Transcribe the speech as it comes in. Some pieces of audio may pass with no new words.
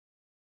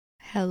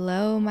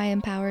Hello, my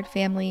empowered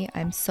family.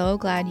 I'm so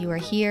glad you are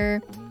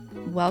here.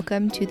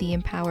 Welcome to the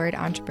Empowered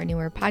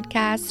Entrepreneur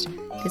Podcast.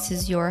 This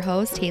is your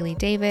host, Haley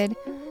David.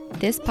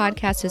 This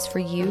podcast is for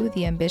you,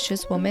 the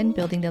ambitious woman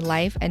building the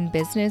life and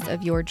business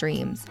of your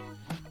dreams.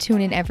 Tune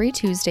in every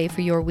Tuesday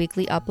for your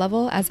weekly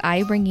up-level as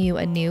I bring you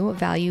a new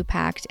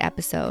value-packed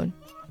episode.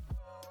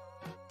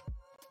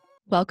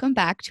 Welcome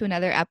back to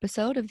another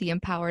episode of the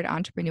Empowered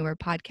Entrepreneur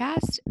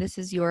Podcast. This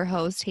is your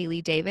host,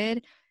 Haley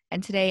David.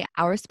 And today,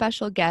 our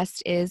special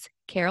guest is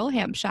Carol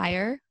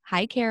Hampshire.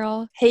 Hi,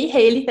 Carol. Hey,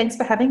 Haley. Thanks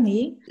for having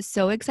me.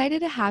 So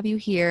excited to have you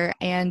here.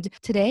 And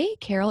today,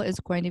 Carol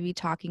is going to be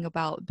talking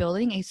about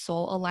building a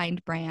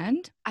soul-aligned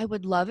brand. I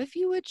would love if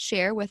you would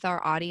share with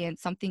our audience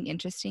something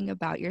interesting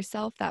about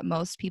yourself that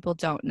most people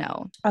don't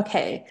know.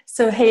 Okay.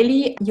 So,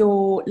 Haley,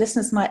 your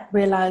listeners might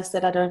realize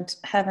that I don't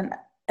have an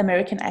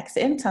American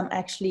accent. I'm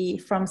actually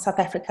from South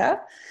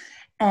Africa.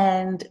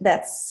 And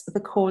that's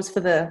the cause for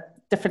the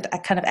different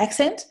kind of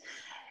accent.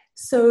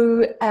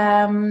 So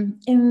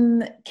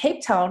in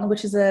Cape Town,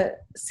 which is a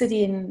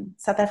city in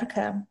South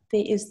Africa,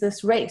 there is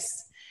this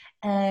race.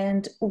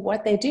 And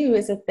what they do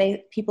is that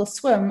people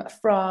swim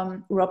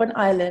from Robben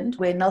Island,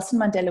 where Nelson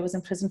Mandela was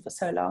in prison for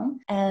so long,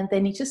 and they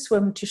need to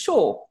swim to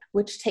shore,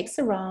 which takes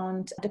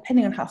around,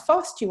 depending on how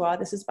fast you are,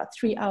 this is about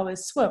 3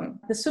 hours swim.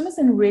 The swim is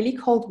in really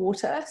cold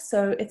water,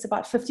 so it's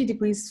about 50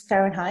 degrees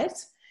Fahrenheit.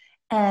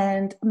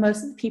 And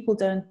most of the people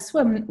don't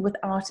swim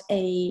without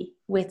a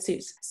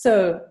wetsuit.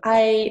 So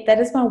that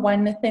is my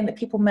one thing that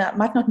people might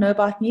not know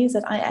about me, is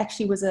that I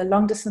actually was a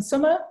long distance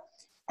swimmer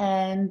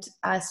and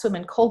I swim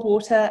in cold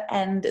water,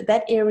 and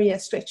that area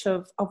stretch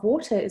of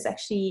water is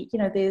actually,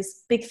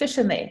 there's big fish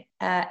in there,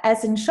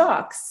 as in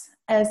sharks,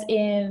 as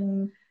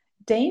in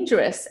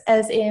dangerous,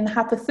 as in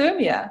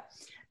hypothermia.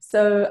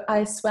 So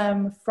I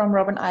swam from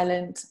Robben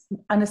Island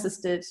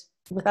unassisted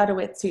without a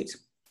wetsuit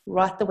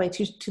right the way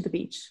to the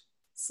beach.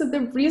 So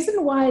the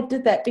reason why I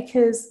did that,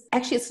 because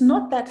actually it's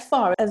not that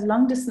far as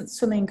long distance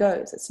swimming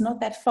goes. It's not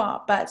that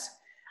far, but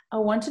I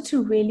wanted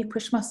to really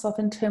push myself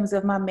in terms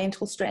of my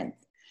mental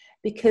strength,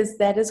 because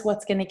that is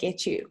what's going to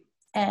get you.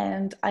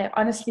 And I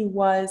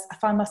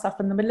found myself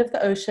in the middle of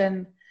the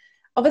ocean.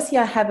 Obviously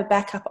I have a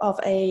backup of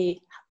a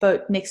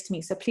boat next to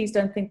me. So please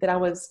don't think that I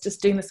was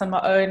just doing this on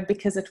my own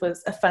because it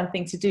was a fun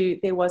thing to do.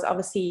 There was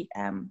obviously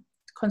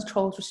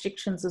controlled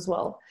restrictions as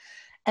well.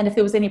 And if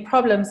there was any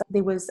problems,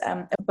 there was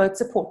a boat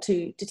support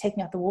to take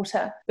me out the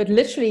water. But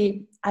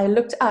literally, I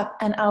looked up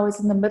and I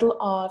was in the middle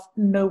of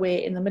nowhere,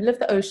 in the middle of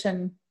the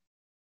ocean,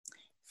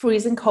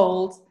 freezing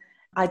cold.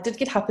 I did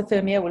get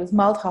hypothermia, well, it was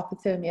mild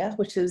hypothermia,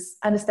 which is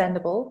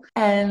understandable.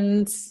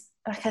 And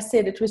like I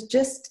said,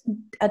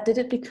 I did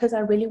it because I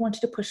really wanted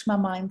to push my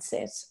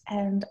mindset.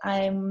 And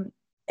I'm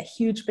a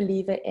huge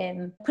believer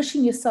in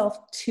pushing yourself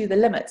to the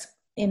limit.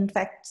 In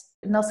fact,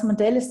 Nelson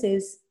Mandela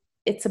says,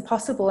 "It's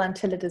impossible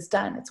until it is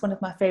done." It's one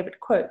of my favorite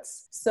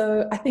quotes.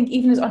 So I think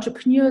even as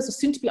entrepreneurs or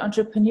soon to be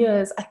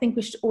entrepreneurs, I think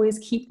we should always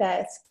keep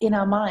that in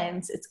our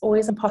minds. It's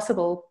always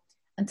impossible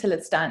until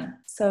it's done.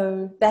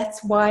 So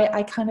that's why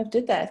I kind of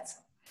did that.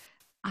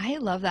 I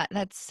love that.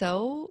 That's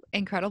so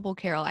incredible,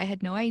 Carol. I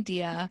had no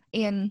idea.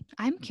 And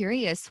I'm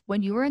curious,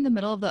 when you were in the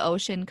middle of the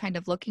ocean, kind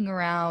of looking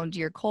around,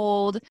 you're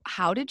cold,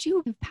 how did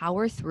you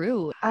power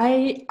through?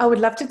 I would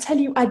love to tell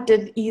you I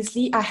did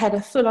easily. I had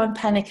a full-on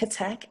panic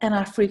attack and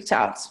I freaked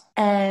out.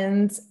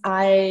 And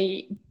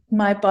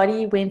my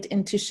body went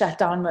into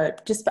shutdown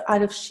mode just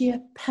out of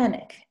sheer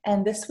panic.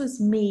 And this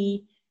was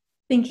me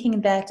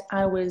thinking that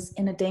I was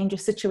in a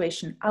dangerous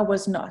situation. I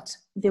was not.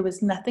 There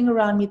was nothing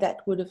around me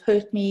that would have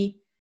hurt me.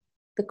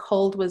 The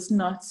cold was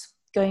not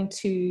going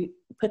to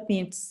put me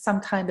into some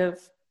kind of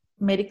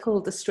medical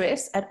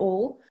distress at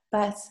all.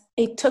 But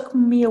it took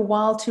me a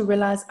while to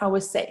realize I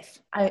was safe.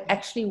 I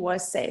actually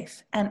was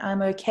safe and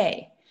I'm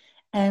okay.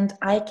 And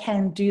I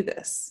can do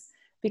this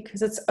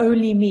because it's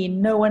only me.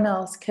 No one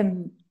else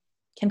can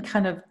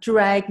kind of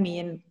drag me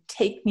and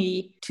take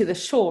me to the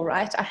shore,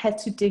 right? I had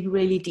to dig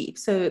really deep.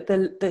 So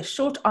the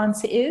short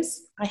answer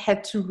is I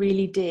had to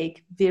really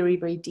dig very,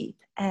 very deep.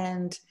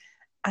 And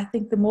I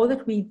think the more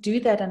that we do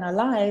that in our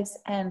lives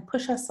and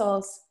push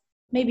ourselves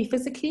maybe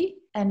physically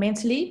and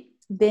mentally,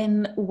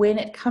 then when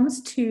it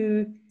comes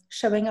to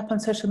showing up on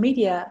social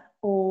media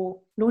or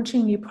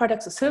launching new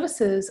products or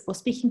services or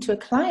speaking to a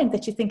client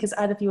that you think is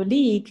out of your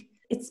league,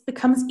 it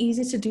becomes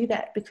easier to do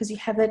that because you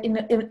have that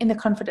inner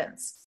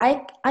confidence.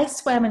 I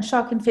swam in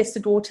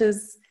shark-infested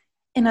waters.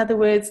 In other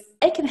words,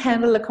 I can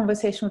handle a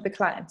conversation with the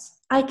client.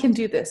 I can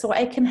do this, or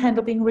I can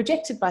handle being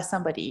rejected by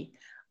somebody,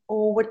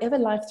 or whatever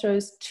life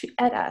throws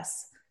at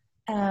us.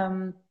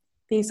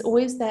 There's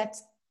always that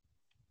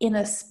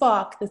inner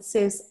spark that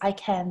says, I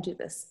can do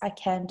this, I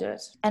can do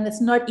it. And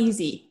it's not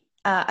easy.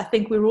 I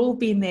think we've all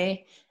been there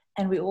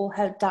and we all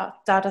have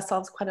doubt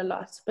ourselves quite a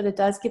lot, but it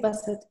does give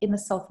us that inner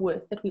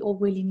self-worth that we all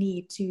really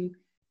need to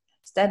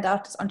stand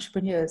out as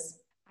entrepreneurs.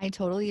 I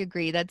totally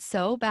agree. That's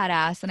so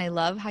badass. And I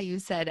love how you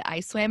said, I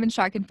swam in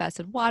shark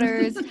infested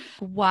waters.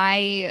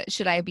 Why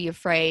should I be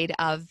afraid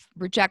of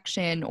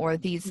rejection or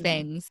these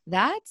things?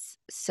 That's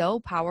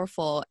so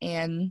powerful.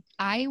 And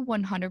I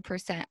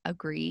 100%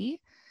 agree.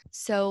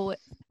 So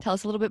tell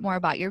us a little bit more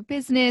about your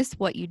business,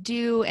 what you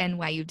do, and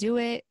why you do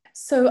it.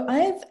 So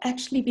I've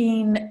actually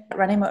been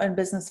running my own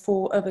business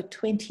for over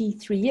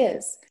 23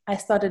 years. I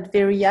started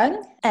very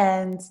young,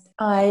 and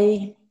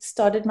I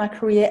started my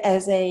career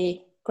as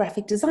a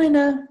graphic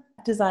designer,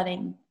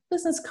 designing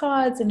business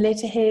cards and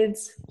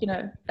letterheads,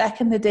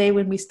 back in the day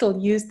when we still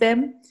used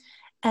them.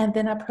 And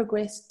then I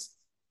progressed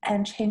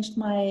and changed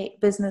my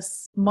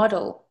business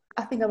model.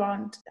 I think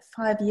around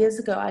 5 years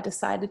ago, I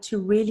decided to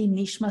really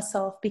niche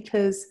myself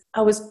because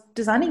I was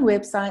designing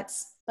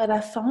websites, but I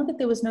found that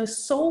there was no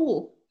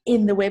soul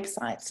in the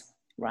website,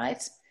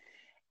 right?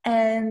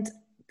 And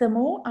the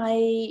more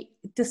I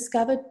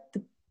discovered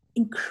the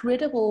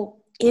incredible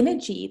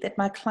energy that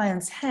my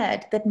clients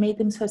had that made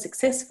them so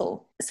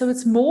successful. So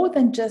it's more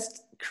than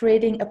just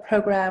creating a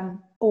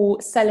program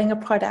or selling a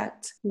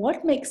product.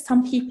 What makes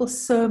some people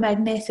so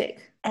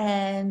magnetic,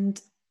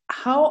 and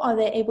how are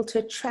they able to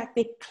attract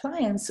their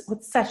clients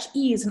with such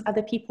ease and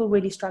other people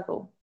really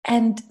struggle?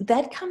 And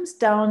that comes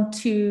down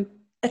to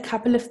a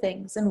couple of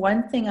things. And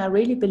one thing I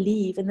really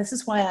believe, and this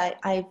is why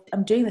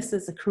I'm doing this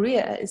as a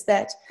career, is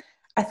that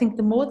I think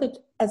the more that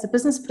as a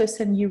business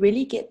person, you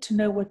really get to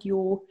know what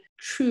your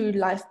true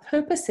life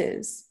purpose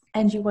is,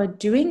 and you are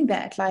doing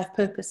that life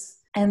purpose,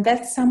 and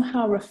that's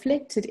somehow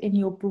reflected in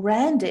your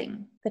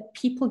branding, that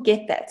people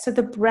get that. So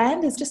the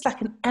brand is just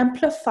like an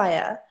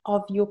amplifier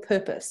of your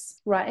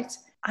purpose, right?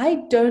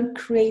 I don't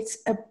create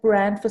a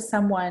brand for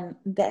someone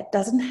that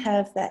doesn't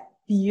have that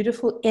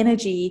beautiful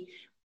energy,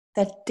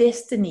 that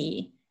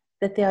destiny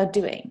that they are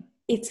doing.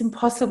 It's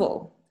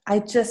impossible. I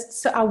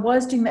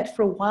was doing that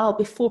for a while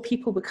before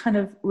people would kind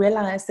of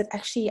realize that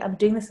actually I'm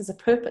doing this as a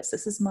purpose.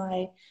 This is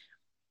my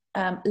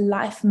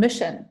life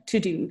mission to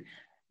do,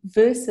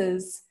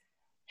 versus,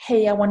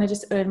 hey, I want to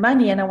just earn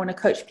money and I want to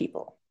coach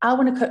people. I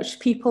want to coach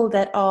people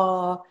that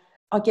are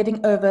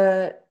getting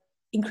over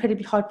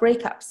incredibly hard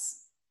breakups.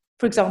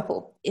 For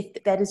example,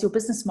 if that is your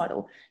business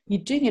model,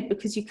 you're doing it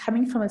because you're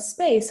coming from a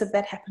space of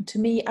that happened to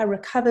me, I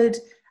recovered,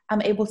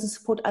 I'm able to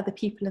support other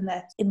people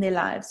in their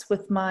lives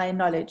with my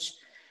knowledge.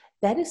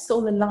 That is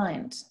soul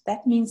aligned.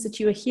 That means that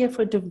you are here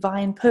for a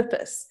divine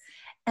purpose.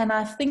 And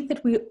I think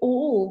that we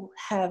all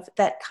have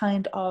that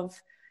kind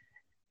of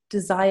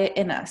desire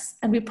in us.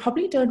 And we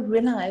probably don't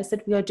realize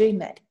that we are doing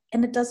that.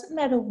 And it doesn't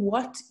matter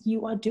what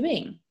you are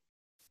doing.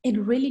 It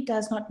really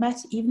does not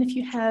matter. Even if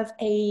you have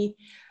a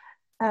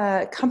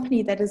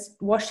company that is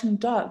washing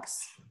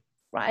dogs,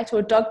 right? Or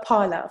a dog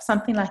parlor or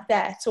something like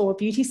that, or a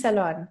beauty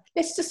salon.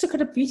 Let's just look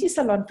at a beauty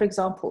salon, for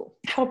example.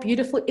 How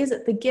beautiful is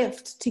it, the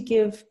gift to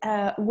give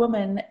a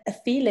woman a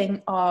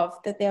feeling of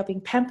that they are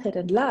being pampered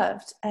and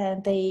loved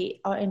and they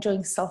are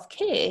enjoying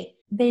self-care.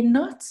 They're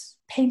not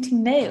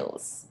painting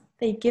nails.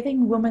 They're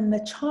giving women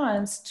the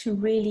chance to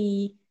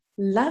really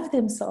love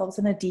themselves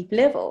on a deep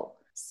level.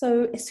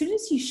 So as soon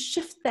as you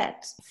shift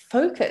that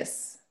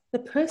focus, the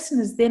person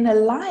is then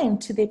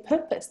aligned to their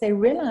purpose. They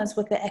realize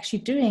what they're actually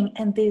doing,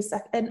 and there's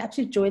an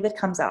absolute joy that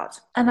comes out.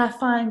 And I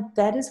find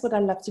that is what I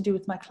love to do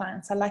with my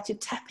clients. I like to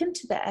tap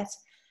into that,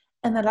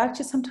 and I like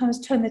to sometimes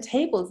turn the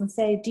tables and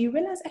say, do you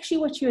realize actually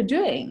what you're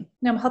doing?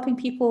 I'm helping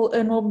people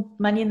earn more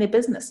money in their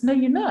business. No,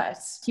 you're not.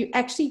 You're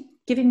actually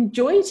giving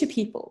joy to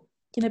people,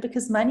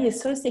 because money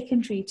is so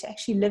secondary to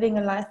actually living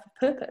a life of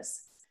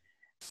purpose.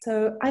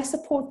 So I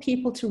support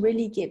people to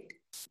really get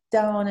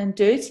down and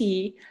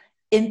dirty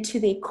into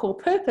their core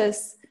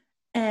purpose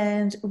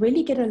and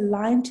really get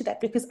aligned to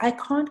that, because I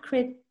couldn't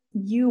create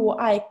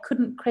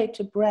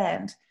a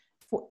brand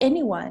for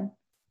anyone,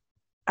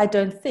 I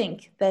don't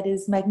think, that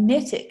is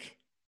magnetic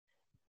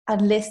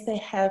unless they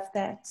have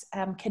that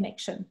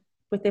connection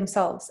with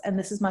themselves. And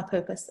this is my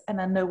purpose, and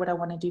I know what I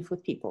want to do for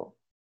people.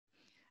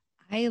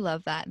 I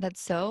love that.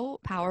 That's so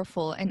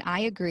powerful. And I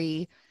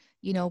agree,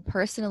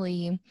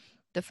 personally,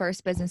 the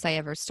first business I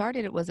ever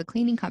started, it was a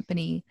cleaning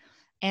company.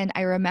 And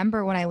I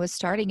remember when I was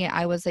starting it,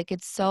 I was like,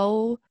 it's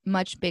so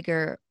much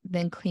bigger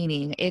than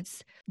cleaning.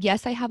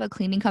 Yes, I have a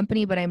cleaning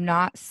company, but I'm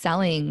not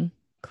selling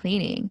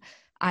cleaning.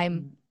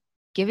 I'm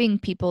giving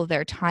people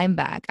their time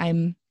back.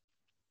 I'm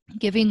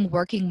giving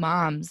working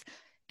moms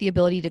the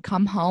ability to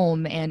come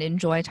home and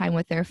enjoy time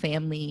with their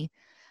family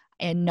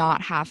and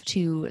not have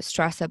to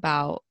stress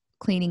about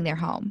cleaning their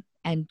home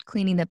and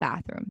cleaning the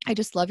bathroom. I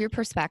just love your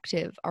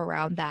perspective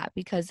around that,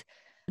 because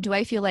do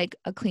I feel like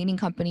a cleaning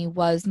company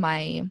was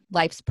my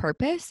life's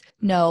purpose?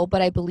 No,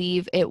 but I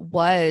believe it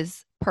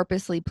was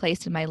purposely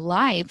placed in my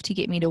life to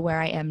get me to where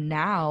I am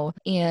now.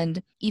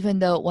 And even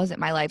though it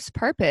wasn't my life's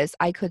purpose,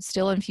 I could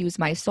still infuse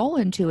my soul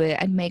into it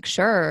and make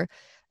sure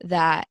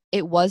that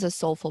it was a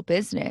soulful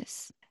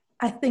business.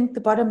 I think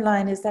the bottom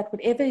line is that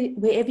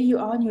wherever you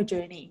are on your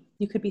journey,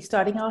 you could be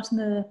starting out in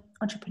the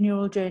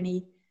entrepreneurial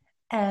journey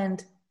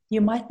and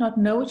you might not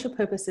know what your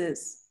purpose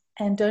is.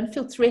 And don't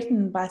feel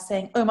threatened by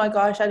saying, oh my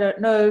gosh, I don't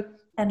know.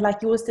 And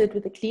like yours did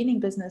with the cleaning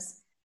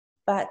business,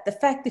 But the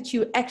fact that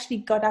you actually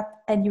got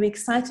up and you were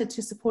excited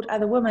to support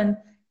other women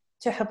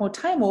to have more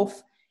time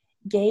off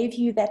gave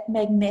you that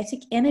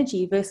magnetic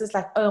energy versus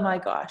like, oh my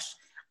gosh,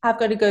 I've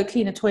got to go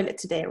clean a toilet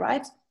today,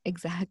 right?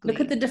 Exactly. Look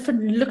at the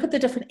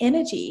different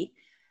energy.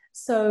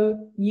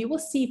 So you will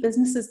see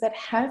businesses that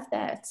have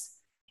that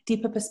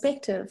deeper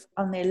perspective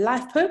on their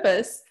life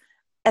purpose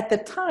at the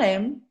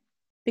time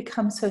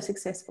become so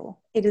successful.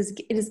 It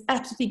is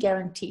absolutely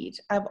guaranteed.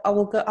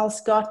 I'll go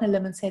out on a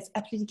limb and say it's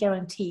absolutely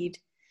guaranteed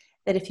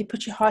that if you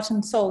put your heart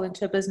and soul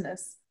into a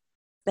business,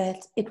 that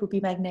it will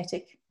be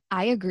magnetic.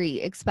 I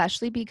agree,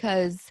 especially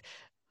because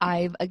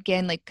I've,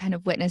 again, like kind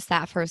of witnessed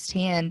that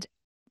firsthand.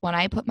 When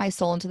I put my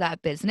soul into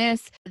that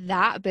business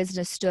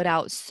stood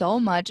out so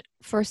much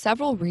for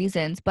several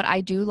reasons. But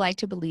I do like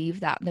to believe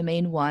that the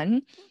main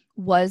one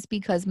was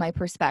because my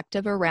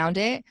perspective around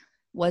it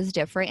was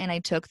different. And I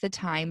took the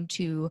time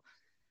to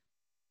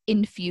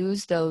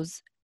infuse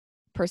those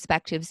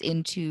perspectives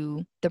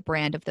into the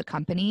brand of the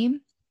company.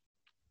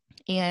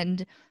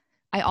 And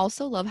I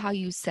also love how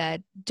you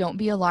said, don't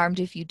be alarmed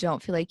if you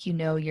don't feel like you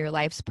know your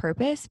life's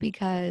purpose,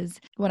 because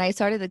when I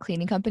started the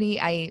cleaning company,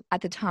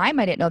 at the time,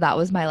 I didn't know that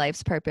was my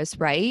life's purpose,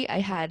 right?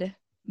 I had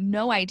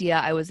no idea.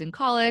 I was in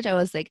college. I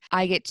was like,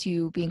 I get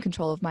to be in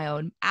control of my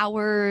own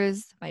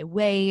hours, my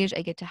wage.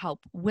 I get to help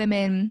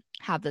women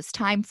have this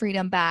time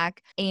freedom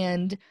back.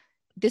 And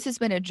this has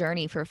been a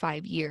journey for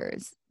 5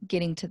 years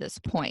getting to this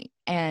point.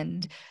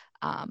 And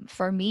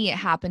for me, it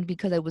happened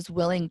because I was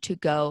willing to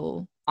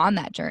go on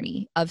that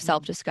journey of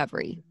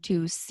self-discovery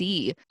to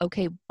see,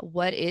 okay,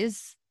 what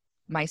is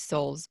my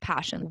soul's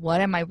passion?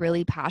 What am I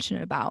really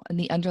passionate about? And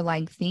the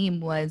underlying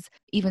theme was,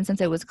 even since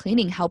I was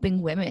cleaning,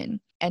 helping women.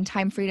 And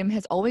time freedom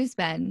has always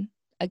been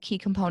a key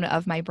component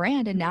of my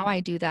brand. And now I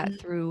do that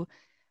through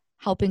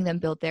helping them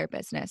build their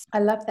business. I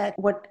love that.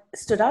 What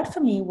stood out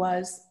for me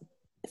was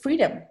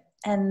freedom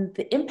and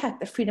the impact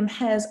that freedom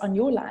has on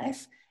your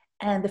life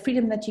and the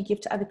freedom that you give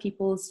to other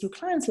people's, your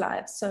clients'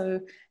 lives. So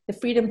the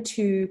freedom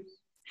to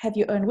have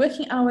your own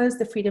working hours,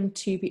 the freedom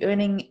to be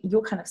earning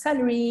your kind of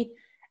salary,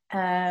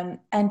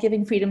 and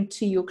giving freedom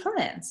to your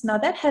clients. Now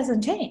that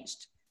hasn't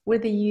changed.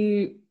 Whether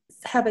you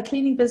have a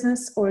cleaning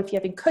business or if you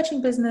have a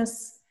coaching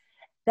business,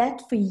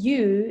 that for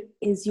you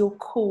is your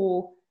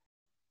core,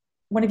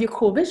 one of your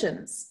core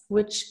visions,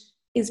 which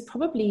is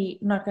probably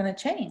not going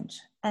to change.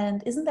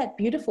 And isn't that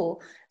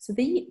beautiful? So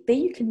there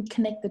you can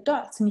connect the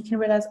dots and you can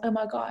realize, oh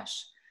my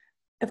gosh,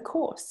 of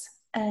course.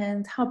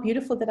 And how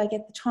beautiful that I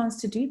get the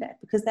chance to do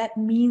that, because that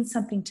means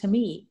something to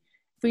me.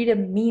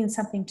 Freedom means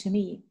something to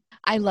me.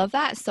 I love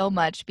that so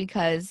much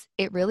because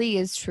it really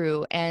is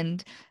true.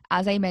 And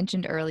as I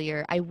mentioned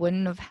earlier, I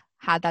wouldn't have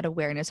had that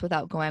awareness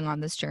without going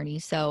on this journey.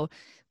 So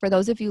for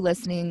those of you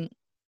listening,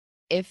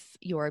 if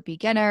you're a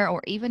beginner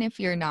or even if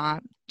you're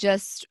not,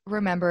 just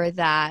remember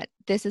that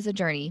this is a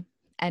journey.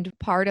 And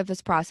part of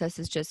this process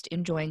is just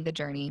enjoying the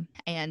journey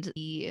and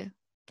the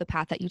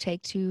path that you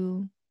take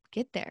to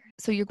get there.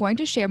 So you're going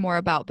to share more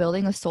about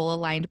building a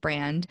soul-aligned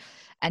brand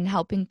and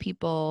helping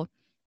people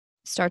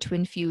start to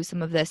infuse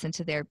some of this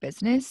into their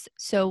business.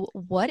 So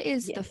what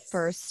is the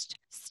first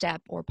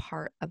step or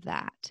part of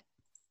that?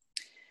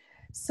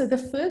 So the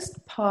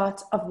first part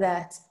of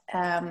that,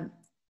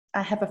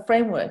 I have a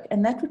framework,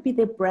 and that would be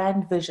their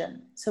brand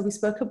vision. So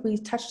we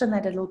touched on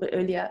that a little bit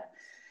earlier.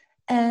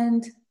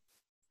 And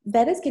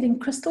that is getting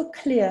crystal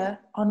clear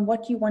on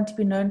what you want to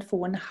be known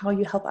for and how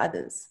you help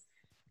others.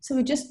 So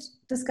we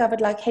just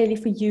discovered, like, Hayley,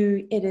 for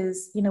you, it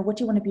is, what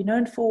you want to be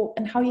known for,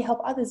 and how you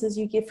help others is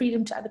you give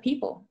freedom to other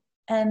people.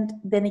 And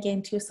then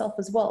again to yourself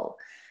as well.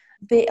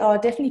 There are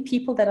definitely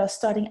people that are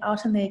starting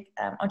out on their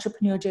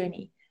entrepreneur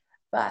journey,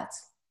 but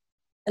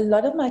a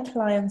lot of my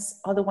clients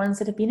are the ones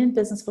that have been in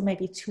business for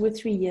maybe 2 or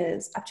 3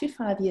 years, up to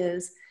 5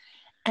 years,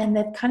 and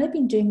they've kind of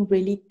been doing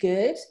really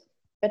good,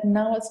 but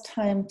now it's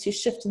time to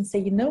shift and say,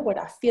 you know what,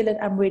 I feel it,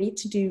 I'm ready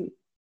to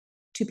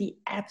be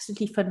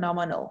absolutely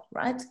phenomenal,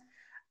 right?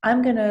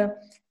 I'm going to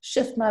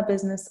shift my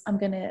business. I'm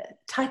going to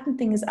tighten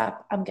things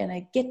up. I'm going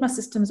to get my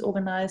systems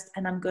organized,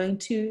 and I'm going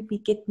to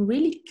get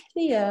really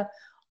clear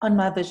on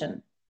my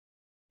vision.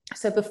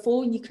 So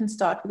before you can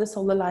start with a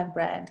soul-aligned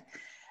brand,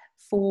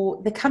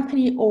 for the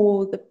company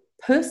or the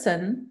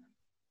person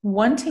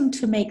wanting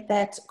to make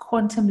that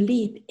quantum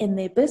leap in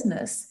their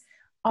business,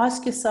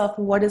 ask yourself,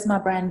 what is my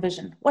brand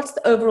vision? What's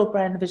the overall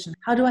brand vision?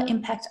 How do I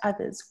impact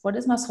others? What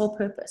is my sole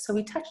purpose? So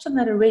we touched on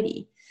that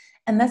already.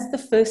 And that's the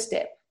first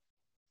step.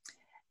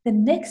 The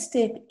next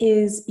step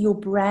is your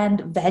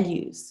brand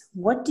values.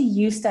 What do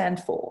you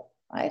stand for,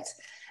 right?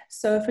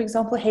 So for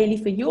example, Hayley,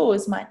 for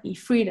yours might be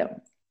freedom.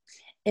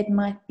 It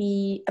might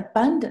be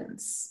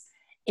abundance.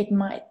 It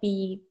might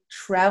be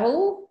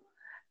travel.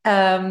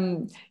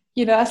 I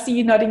see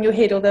you nodding your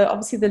head, although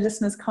obviously the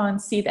listeners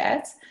can't see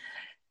that.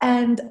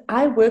 And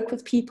I work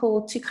with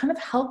people to kind of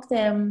help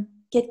them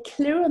get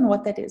clear on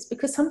what that is,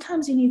 because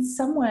sometimes you need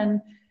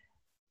someone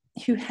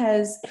who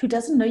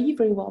doesn't know you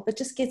very well, but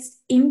just gets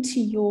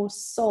into your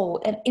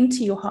soul and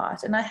into your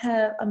heart. And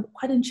I'm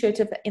quite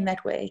intuitive in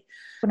that way.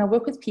 When I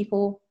work with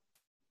people,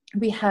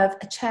 we have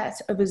a chat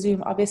over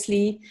Zoom,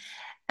 obviously,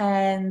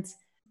 and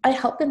I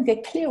help them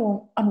get clear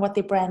on what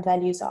their brand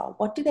values are.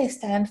 What do they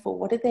stand for?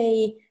 What do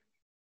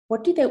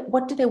they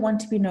want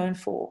to be known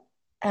for?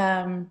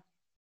 And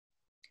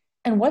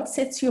what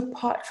sets you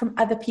apart from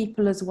other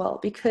people as well?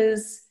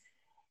 Because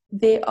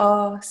there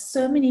are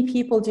so many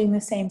people doing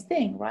the same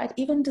thing, right?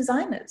 Even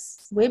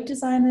designers, web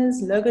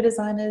designers, logo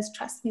designers,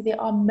 trust me, there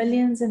are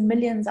millions and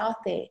millions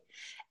out there.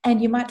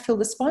 And you might feel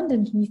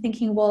despondent and you're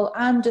thinking, well,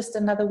 I'm just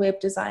another web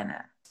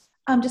designer.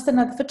 I'm just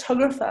another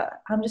photographer.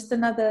 I'm just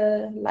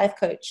another life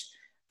coach.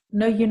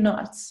 No, you're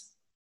not.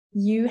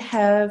 You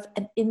have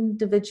an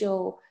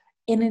individual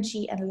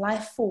energy and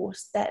life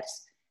force that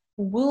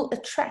will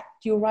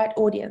attract your right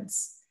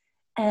audience,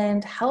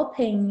 and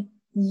helping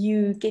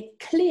you get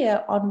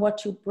clear on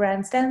what your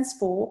brand stands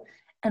for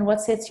and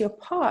what sets you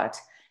apart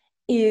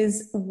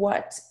is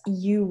what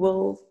you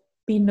will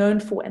be known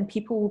for, and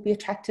people will be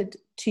attracted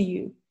to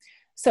you.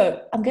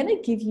 So I'm going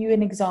to give you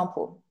an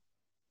example.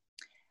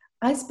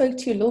 I spoke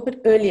to you a little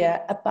bit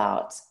earlier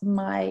about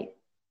my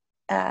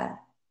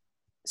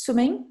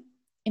swimming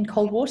in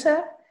cold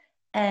water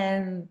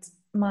and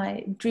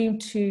my dream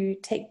to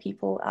take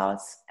people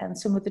out and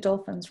swim with the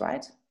dolphins,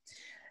 right?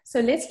 So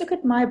let's look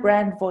at my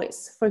brand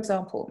voice, for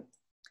example.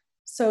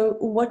 So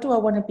what do I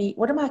want to be?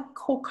 What are my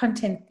core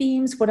content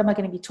themes? What am I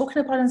going to be talking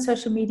about on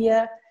social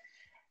media?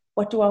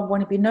 What do I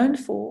want to be known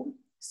for?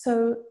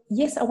 So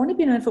yes, I want to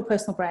be known for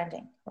personal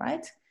branding,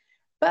 right?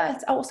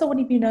 But I also want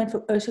to be known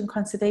for ocean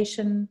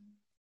conservation.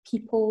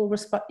 People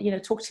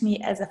talk to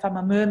me as if I'm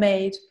a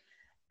mermaid.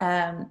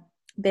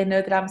 They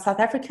know that I'm South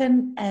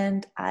African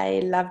and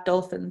I love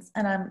dolphins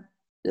and I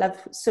love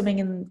swimming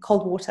in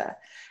cold water.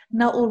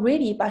 Now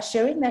already, by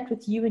sharing that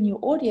with you and your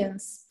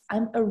audience,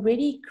 I'm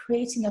already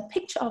creating a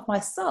picture of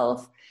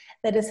myself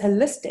that is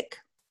holistic,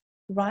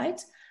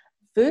 right?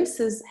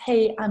 Versus,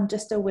 hey, I'm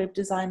just a web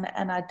designer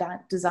and I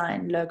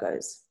design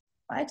logos,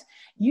 right?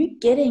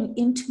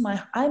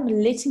 I'm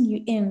letting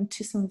you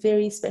into some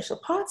very special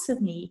parts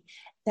of me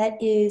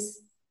that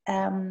is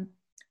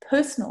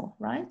personal,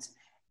 right?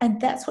 And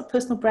that's what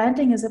personal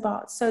branding is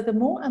about. So the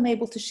more I'm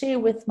able to share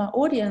with my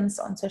audience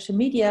on social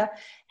media,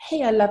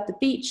 hey, I love the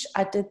beach,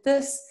 I did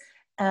this,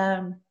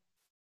 I'm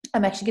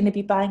actually going to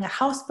be buying a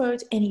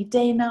houseboat any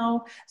day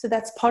now. So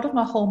that's part of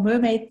my whole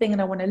mermaid thing.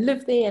 And I want to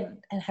live there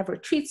and have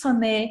retreats on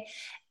there.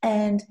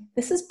 And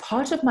this is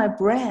part of my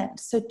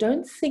brand. So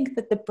don't think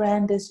that the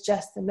brand is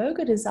just the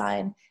logo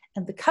design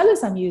and the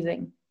colors I'm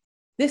using.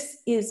 This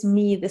is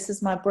me. This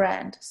is my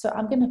brand. So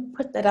I'm going to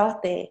put that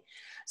out there.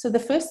 So the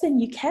first thing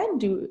you can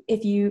do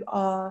if you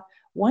are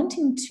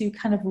wanting to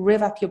kind of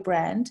rev up your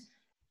brand,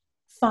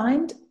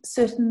 find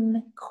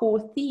certain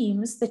core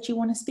themes that you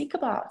want to speak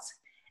about.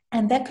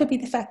 And that could be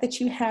the fact that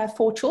you have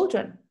 4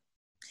 children.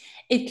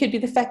 It could be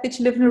the fact that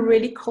you live in a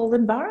really cold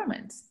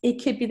environment.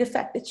 It could be the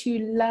fact that you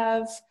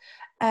love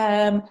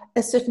a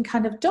certain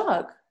kind of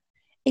dog.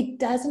 It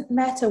doesn't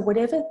matter.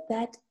 Whatever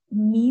that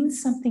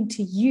means something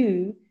to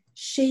you,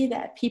 share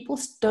that. People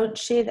don't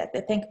share that.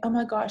 They think, oh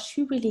my gosh,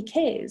 who really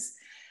cares?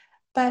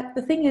 But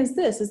the thing is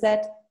this, is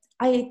that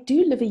I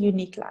do live a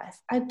unique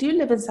life. I do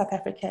live in South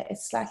Africa.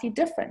 It's slightly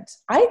different.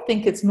 I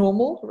think it's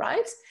normal,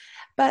 right?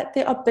 But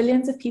there are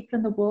billions of people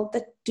in the world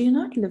that do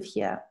not live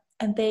here.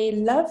 And they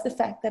love the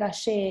fact that I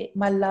share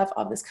my love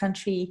of this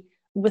country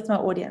with my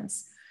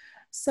audience.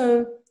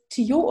 So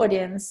to your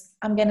audience,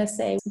 I'm going to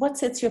say, what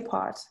sets you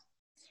apart?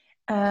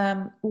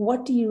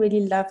 What do you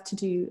really love to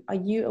do? Are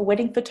you a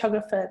wedding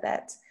photographer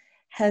that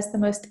has the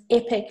most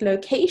epic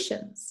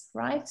locations,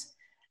 right?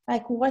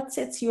 Like, what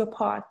sets you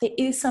apart? There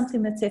is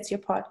something that sets you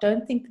apart.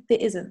 Don't think that there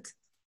isn't.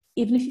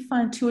 Even if you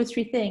find 2 or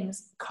 3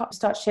 things,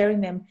 start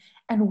sharing them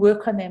and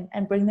work on them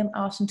and bring them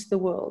out into the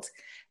world.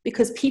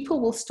 Because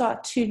people will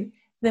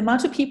the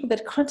amount of people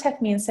that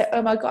contact me and say,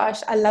 oh my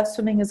gosh, I love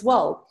swimming as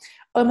well.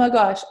 Oh my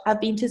gosh,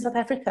 I've been to South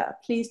Africa.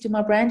 Please do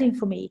my branding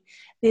for me.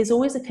 There's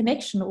always a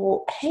connection.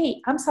 Or,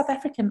 hey, I'm South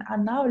African. I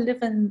now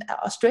live in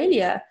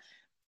Australia.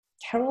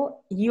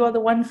 Carol, you are the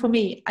one for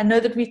me. I know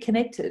that we're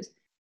connected.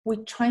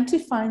 We're trying to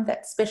find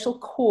that special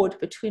chord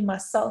between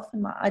myself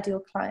and my ideal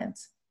client.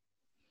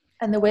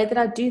 And the way that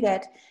I do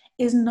that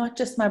is not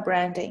just my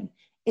branding.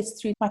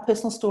 It's through my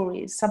personal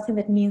stories, something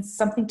that means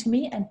something to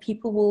me, and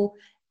people will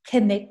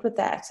connect with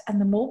that. And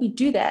the more we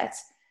do that,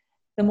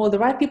 the more the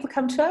right people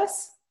come to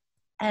us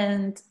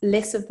and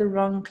less of the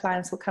wrong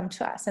clients will come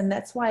to us. And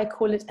that's why I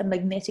call it a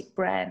magnetic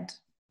brand,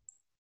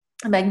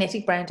 a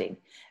magnetic branding.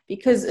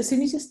 Because as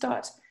soon as you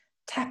start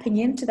tapping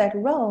into that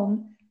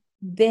realm,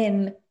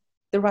 then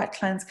the right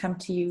clients come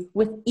to you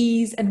with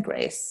ease and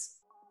grace.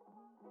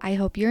 I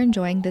hope you're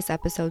enjoying this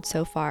episode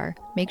so far.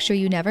 Make sure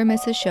you never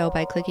miss a show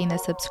by clicking the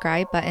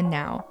subscribe button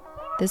now.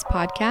 This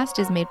podcast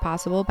is made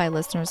possible by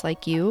listeners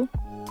like you.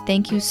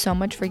 Thank you so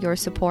much for your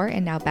support,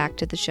 and now back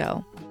to the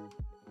show.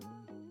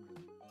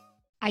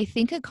 I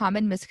think a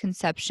common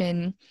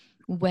misconception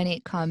when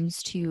it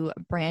comes to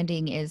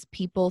branding is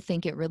people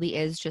think it really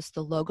is just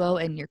the logo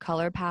and your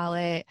color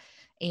palette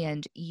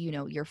and,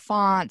 your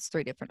fonts,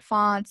 3 different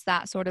fonts,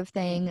 that sort of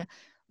thing,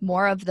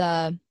 more of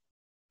the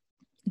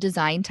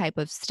design type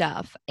of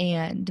stuff.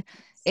 And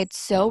it's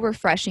so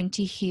refreshing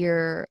to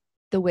hear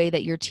the way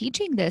that you're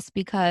teaching this,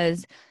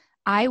 because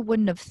I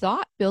wouldn't have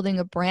thought building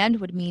a brand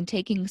would mean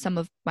taking some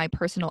of my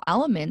personal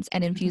elements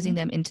and infusing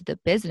them into the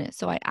business.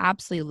 So I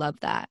absolutely love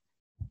that.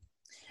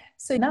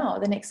 So now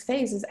the next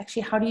phase is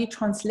actually, how do you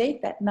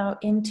translate that now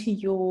into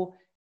your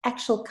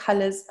actual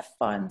colors,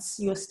 fonts,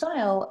 your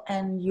style,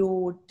 and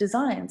your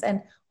designs?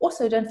 And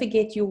also don't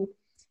forget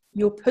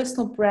your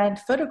personal brand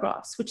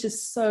photographs, which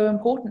is so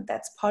important.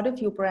 That's part of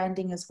your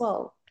branding as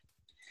well.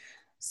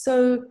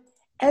 So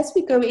as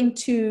we go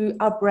into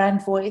our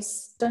brand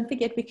voice, don't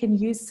forget we can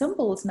use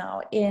symbols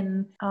now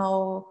in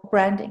our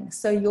branding.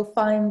 So you'll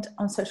find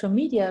on social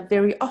media,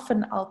 very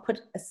often I'll put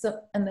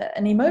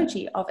an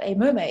emoji of a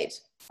mermaid,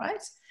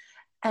 right?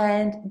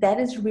 And that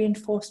is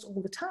reinforced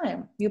all the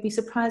time. You'll be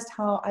surprised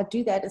how I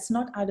do that. It's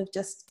not out of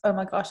just, oh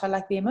my gosh, I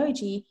like the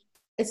emoji.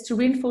 It's to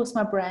reinforce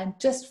my brand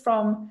just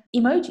from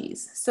emojis.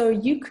 So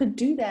you could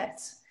do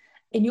that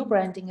in your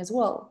branding as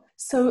well.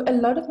 So a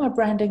lot of my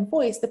branding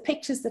voice, the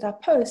pictures that I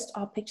post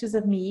are pictures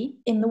of me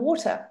in the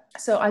water.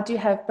 So I do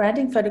have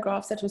branding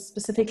photographs that were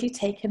specifically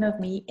taken of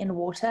me in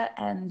water.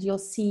 And you'll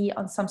see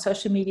on some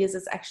social medias,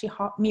 it's actually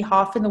me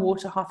half in the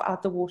water, half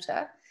out the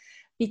water,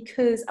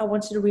 because I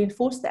wanted to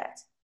reinforce that.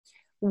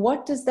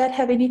 What does that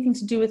have anything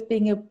to do with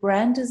being a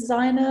brand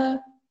designer,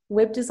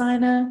 web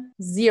designer?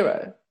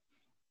 Zero.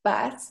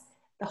 But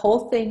the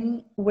whole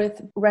thing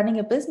with running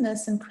a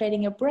business and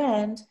creating a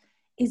brand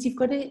is you've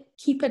got to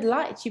keep it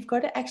light. You've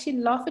got to actually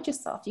laugh at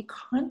yourself. You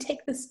can't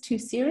take this too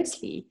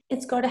seriously.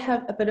 It's got to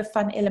have a bit of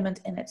fun element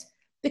in it.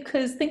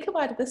 Because think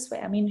about it this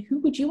way. I mean, who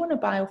would you want to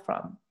buy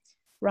from,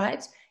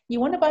 right? You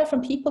want to buy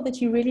from people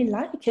that you really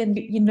like and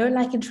you know,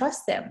 like and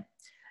trust them.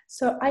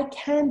 So I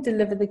can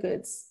deliver the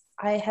goods.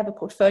 I have a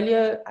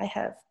portfolio. I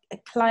have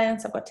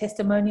clients. I've got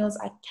testimonials.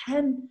 I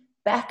can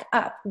back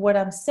up what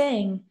I'm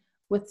saying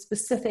with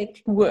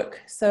specific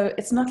work. So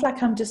it's not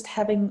like I'm just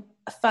having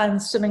fun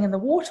swimming in the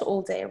water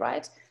all day,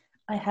 right?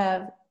 I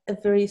have a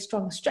very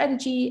strong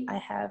strategy. I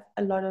have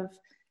a lot of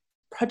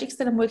projects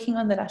that I'm working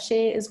on that I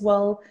share as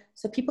well.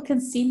 So people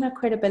can see my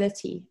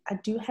credibility. I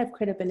do have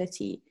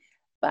credibility,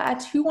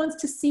 but who wants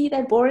to see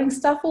that boring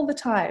stuff all the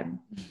time?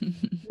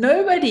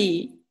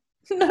 Nobody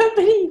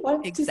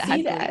wants to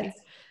see that.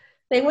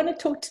 They want to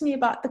talk to me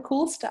about the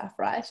cool stuff,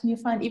 right? And you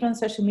find even on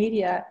social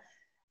media,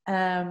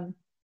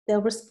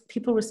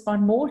 people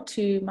respond more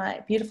to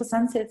my beautiful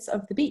sunsets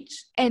of the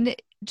beach. And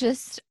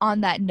just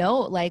on that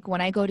note, like when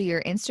I go to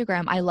your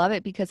Instagram, I love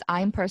it because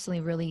I'm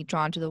personally really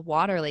drawn to the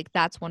water. Like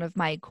that's one of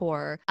my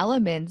core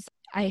elements.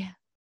 I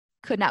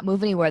could not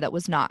move anywhere that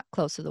was not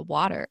close to the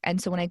water.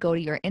 And so when I go to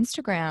your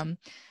Instagram,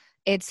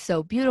 it's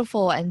so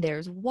beautiful and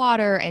there's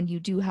water and you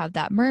do have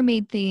that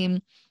mermaid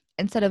theme.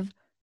 Instead of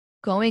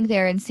going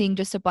there and seeing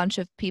just a bunch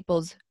of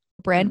people's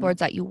brand boards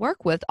that you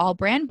work with, all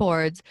brand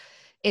boards,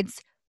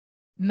 it's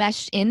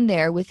meshed in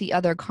there with the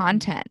other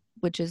content,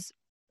 which is,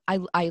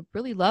 I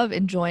really love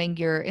enjoying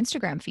your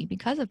Instagram feed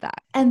because of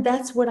that. And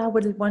that's what I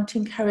would want to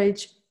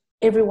encourage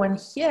everyone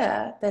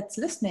here that's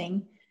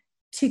listening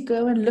to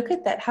go and look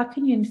at that. How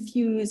can you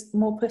infuse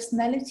more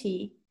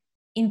personality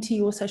into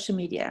your social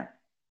media?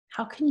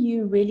 How can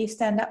you really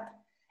stand up?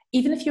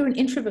 Even if you're an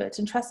introvert,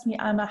 and trust me,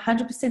 I'm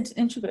 100% an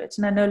introvert,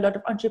 and I know a lot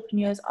of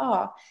entrepreneurs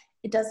are,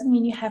 it doesn't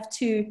mean you have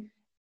to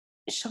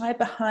shy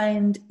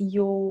behind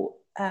your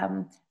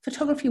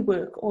photography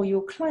work or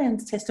your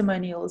clients'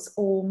 testimonials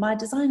or my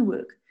design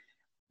work.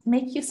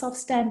 Make yourself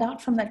stand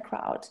out from that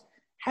crowd.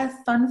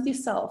 Have fun with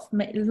yourself.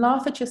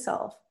 Laugh at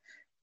yourself.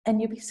 And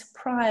you'll be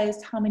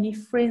surprised how many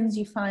friends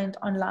you find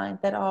online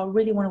that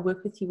really want to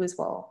work with you as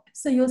well.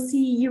 So you'll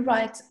see, you're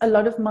right, a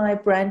lot of my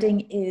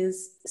branding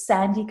is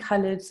sandy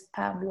colored,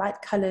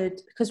 light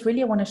colored, because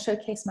really I want to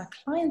showcase my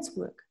clients'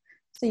 work.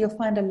 So you'll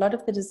find a lot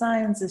of the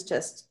designs is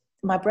just,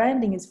 my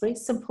branding is very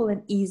simple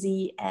and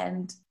easy,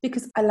 and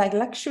because I like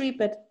luxury,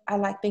 but I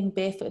like being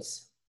barefoot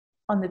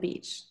on the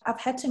beach. I've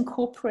had to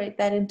incorporate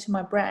that into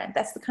my brand.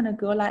 That's the kind of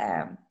girl I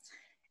am.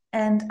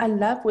 And I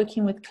love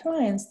working with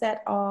clients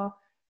that are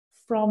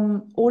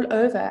from all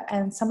over,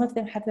 and some of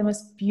them have the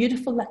most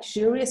beautiful,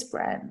 luxurious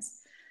brands.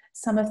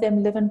 Some of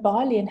them live in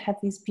Bali and have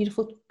these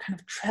beautiful kind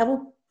of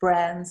travel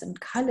brands and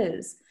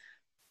colors.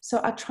 So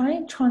I try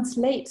and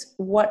translate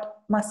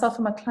what myself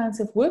and my clients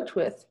have worked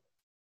with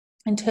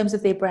in terms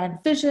of their brand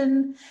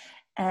vision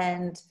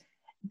and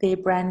their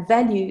brand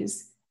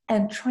values,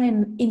 and try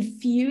and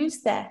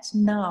infuse that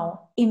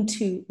now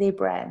into their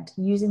brand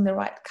using the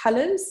right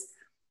colors,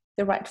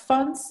 the right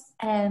fonts,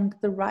 and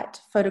the right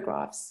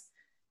photographs.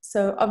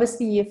 So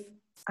obviously, if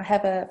I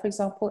have for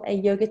example, a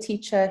yoga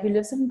teacher who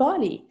lives in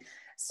Bali,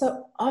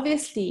 so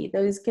obviously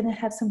there's going to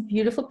have some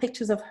beautiful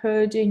pictures of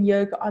her doing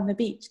yoga on the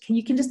beach.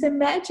 You can just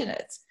imagine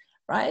it,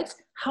 right?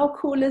 How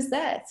cool is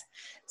that?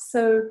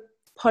 So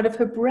part of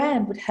her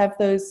brand would have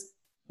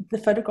the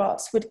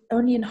photographs would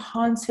only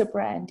enhance her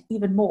brand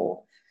even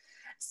more.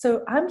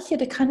 So I'm here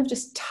to kind of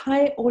just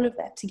tie all of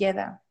that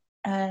together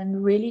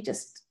and really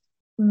just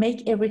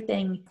make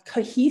everything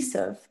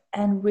cohesive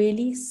and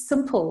really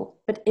simple,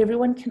 but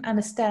everyone can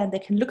understand. They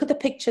can look at the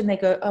picture and they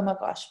go, oh my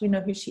gosh, we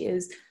know who she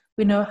is.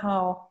 We know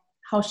how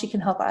how she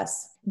can help us.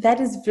 That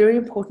is very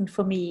important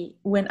for me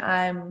when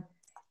I'm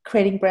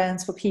creating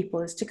brands for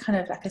people, is to kind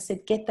of, like I said,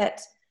 get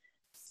that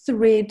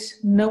thread,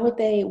 know what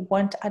they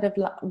want out of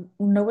life,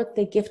 know what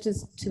their gift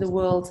is to the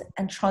world,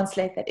 and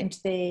translate that into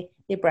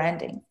their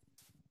branding.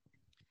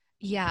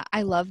 Yeah,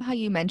 I love how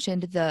you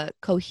mentioned the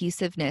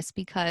cohesiveness,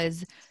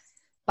 because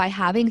by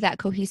having that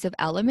cohesive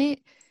element,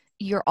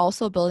 you're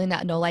also building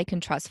that know, like,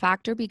 and trust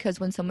factor, because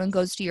when someone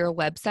goes to your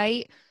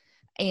website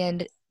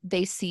and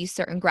they see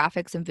certain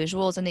graphics and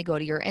visuals and they go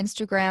to your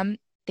Instagram,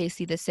 they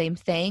see the same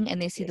thing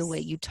and they see the way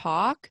you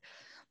talk,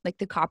 like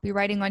the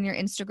copywriting on your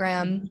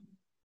Instagram.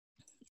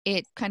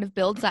 It kind of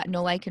builds that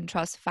know, like, and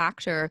trust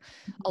factor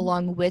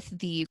along with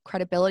the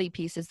credibility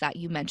pieces that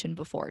you mentioned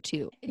before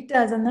too. It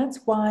does. And that's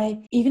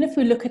why, even if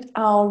we look at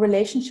our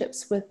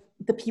relationships with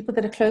the people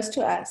that are close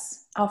to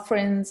us, our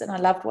friends and our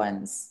loved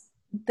ones,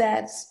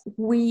 that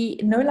we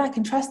know, like,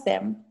 and trust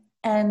them.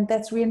 And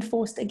that's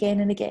reinforced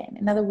again and again.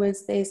 In other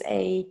words, there's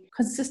a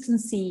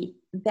consistency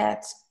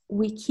that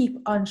we keep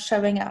on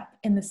showing up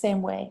in the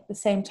same way, the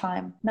same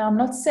time. Now, I'm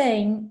not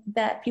saying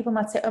that people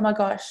might say, oh my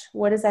gosh,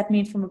 what does that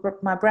mean for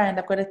my brand?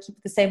 I've got to keep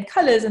the same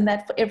colors and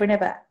that forever and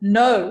ever.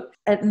 No,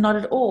 not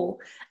at all.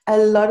 A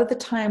lot of the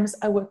times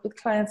I work with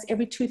clients,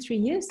 every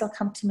 2-3 years, they'll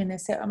come to me and they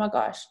say, oh my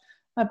gosh,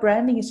 my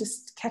branding is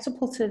just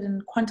catapulted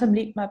and quantum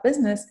leap my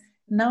business.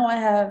 Now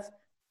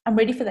I'm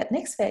ready for that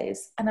next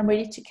phase, and I'm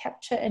ready to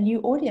capture a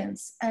new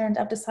audience, and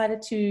I've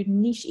decided to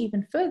niche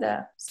even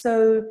further.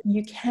 So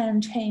you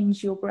can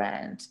change your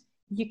brand.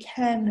 You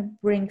can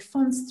bring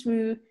fonts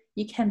through,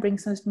 you can bring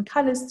some different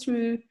colors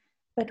through,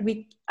 but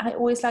I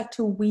always like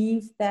to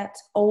weave that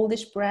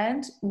oldish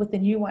brand with a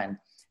new one.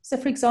 So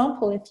for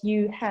example, if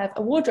you have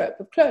a wardrobe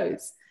of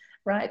clothes,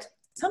 right?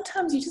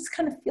 Sometimes you just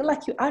kind of feel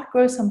like you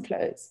outgrow some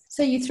clothes.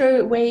 So you throw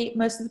away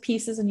most of the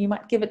pieces and you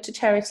might give it to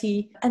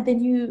charity, and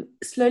then you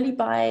slowly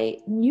buy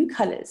new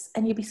colors.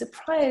 And you'll be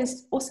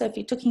surprised also, if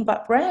you're talking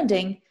about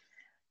branding,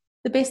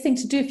 the best thing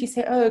to do, if you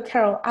say, oh,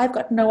 Carol, I've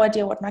got no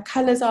idea what my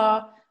colors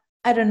are,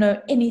 I don't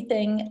know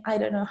anything, I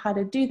don't know how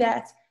to do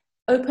that.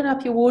 Open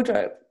up your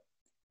wardrobe.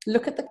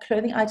 Look at the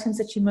clothing items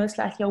that you most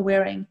likely are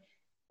wearing.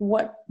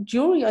 What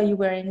jewelry are you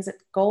wearing? Is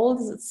it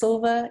gold? Is it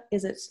silver?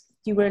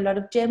 Do you wear a lot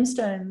of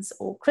gemstones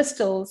or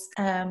crystals?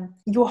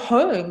 Your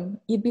home,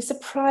 you'd be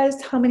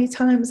surprised how many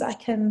times I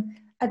can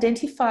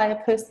identify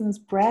a person's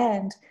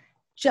brand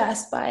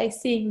just by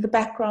seeing the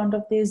background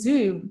of their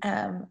Zoom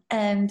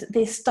and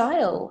their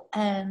style.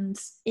 And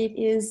it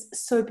is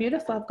so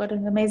beautiful. I've got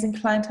an amazing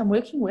client I'm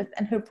working with,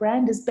 and her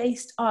brand is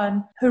based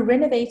on her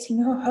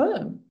renovating her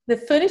home, the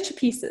furniture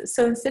pieces.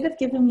 So instead of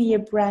giving me a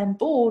brand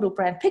board or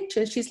brand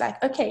picture, she's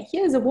like, okay,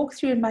 here's a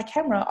walkthrough in my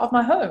camera of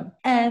my home.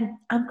 And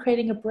I'm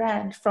creating a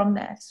brand from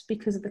that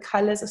because the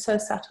colors are so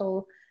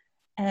subtle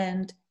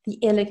and the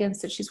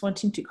elegance that she's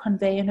wanting to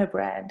convey in her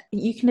brand.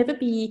 You can never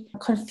be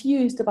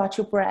confused about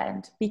your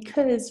brand,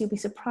 because you'll be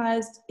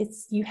surprised.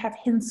 You have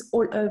hints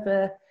all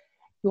over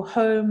your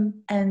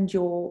home and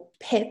your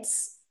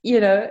pets,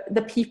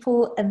 the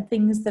people and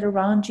things that are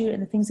around you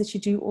and the things that you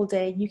do all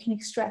day. You can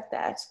extract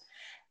that.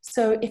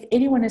 So if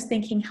anyone is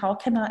thinking, how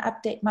can I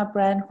update my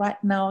brand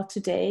right now,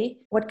 today?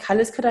 What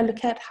colors could I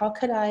look at? How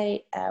could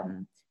I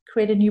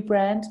create a new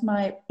brand?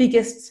 My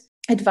biggest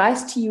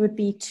advice to you would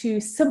be to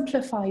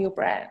simplify your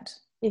brand.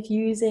 If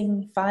you're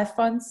using 5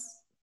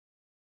 fonts,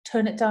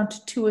 tone it down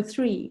to 2 or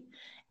 3.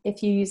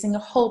 If you're using a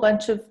whole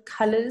bunch of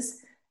colors,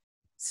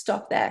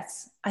 stop that.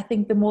 I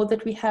think the more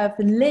that we have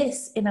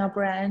less in our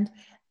brand,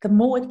 the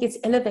more it gets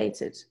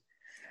elevated.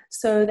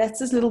 So that's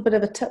just a little bit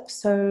of a tip.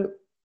 So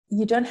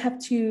you don't have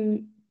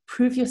to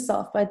prove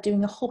yourself by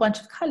doing a whole bunch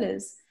of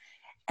colors.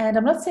 And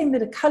I'm not saying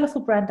that a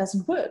colorful brand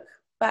doesn't work,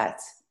 but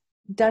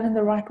done in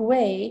the right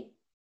way,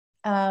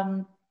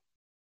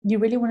 you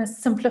really want to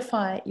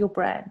simplify your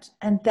brand,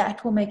 and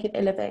that will make it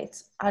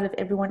elevate out of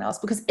everyone else,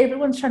 because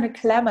everyone's trying to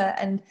clamor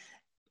and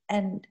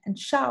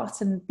shout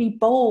and be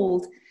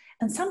bold.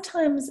 And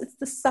sometimes it's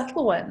the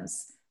subtle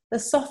ones, the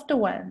softer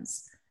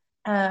ones,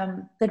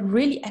 that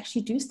really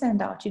actually do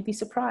stand out. You'd be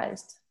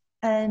surprised.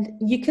 And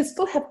you can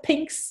still have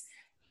pinks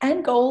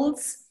and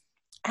golds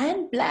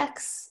and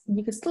blacks.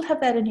 You can still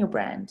have that in your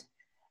brand,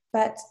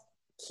 but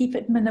keep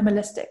it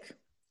minimalistic.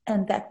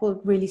 And that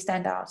will really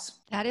stand out.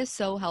 That is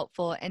so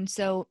helpful. And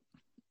so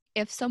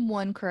if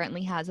someone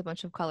currently has a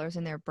bunch of colors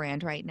in their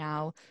brand right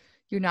now,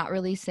 you're not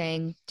really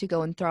saying to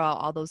go and throw out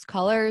all those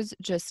colors,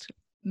 just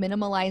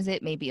minimalize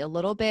it maybe a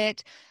little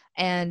bit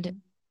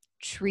and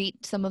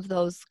treat some of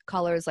those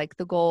colors, like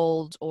the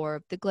gold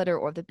or the glitter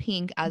or the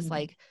pink, as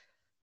like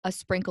a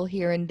sprinkle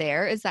here and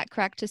there. Is that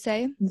correct to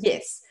say?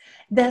 Yes,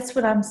 that's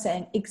what I'm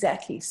saying.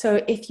 Exactly.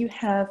 So if you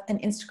have an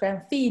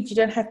Instagram feed, you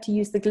don't have to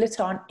use the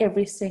glitter on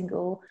every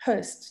single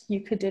post.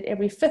 You could do it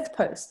every 5th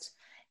post.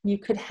 You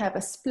could have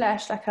a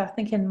splash, like I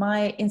think in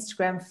my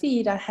Instagram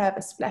feed, I have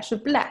a splash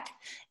of black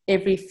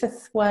every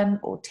 5th one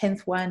or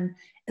 10th one.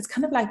 It's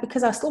kind of like,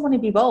 because I still want to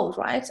be bold,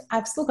 right?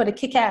 I've still got a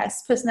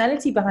kick-ass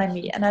personality behind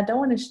me, and I don't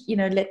want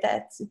to, let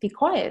that be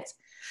quiet.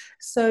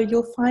 So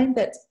you'll find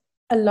that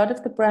a lot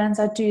of the brands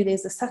I do,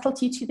 there's a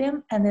subtlety to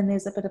them, and then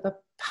there's a bit of a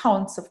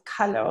pounce of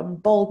color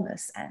and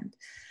boldness, and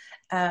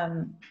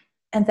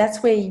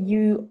that's where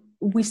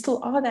we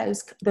still are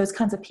those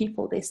kinds of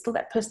people. There's still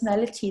that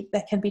personality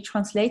that can be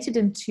translated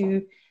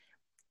into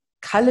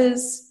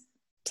colors,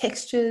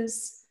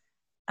 textures,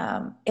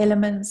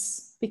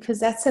 elements, because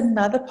that's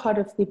another part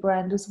of the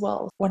brand as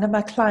well. One of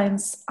my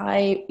clients,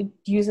 I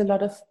use a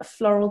lot of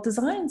floral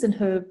designs in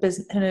her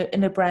business,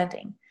 in her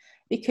branding,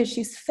 because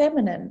she's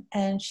feminine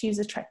and she's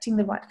attracting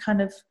the right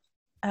kind of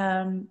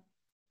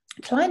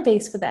client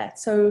base for that.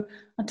 So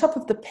on top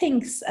of the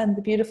pinks and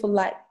the beautiful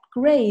light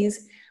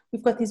grays,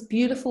 we've got these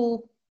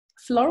beautiful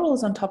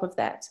florals on top of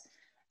that.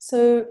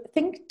 So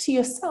think to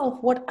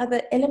yourself, what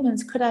other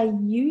elements could I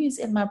use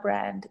in my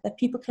brand that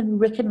people can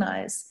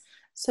recognize?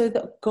 So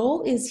the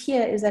goal is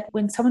that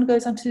when someone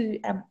goes onto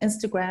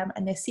Instagram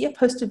and they see a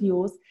post of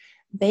yours,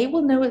 they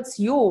will know it's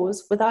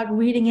yours without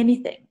reading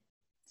anything.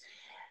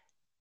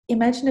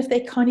 Imagine if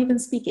they can't even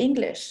speak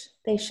English.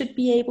 They should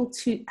be able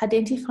to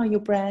identify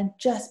your brand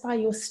just by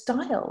your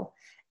style.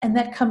 And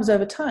that comes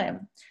over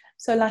time.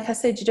 So like I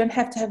said, you don't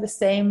have to have the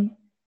same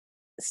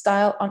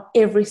style on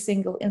every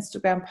single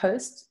Instagram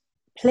post.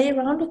 Play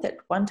around with it.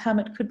 One time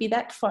it could be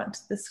that font.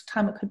 This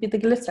time it could be the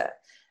glitter.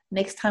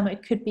 Next time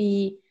it could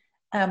be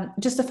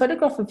just a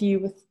photograph of you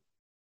with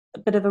a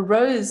bit of a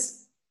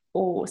rose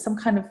or some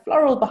kind of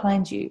floral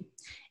behind you.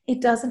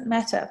 It doesn't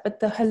matter, but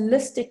the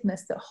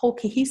holisticness, the whole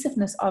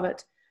cohesiveness of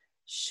it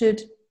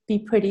should be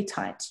pretty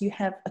tight. You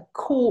have a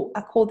core,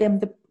 I call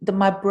them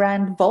my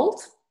brand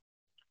vault,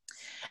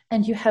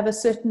 and you have a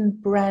certain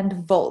brand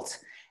vault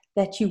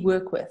that you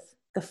work with.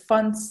 The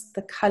fonts,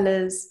 the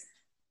colors,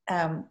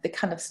 the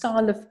kind of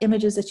style of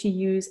images that you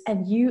use,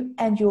 and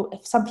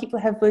if some people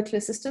have virtual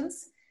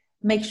assistants,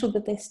 make sure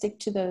that they stick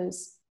to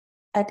those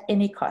at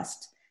any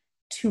cost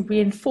to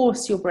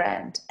reinforce your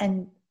brand.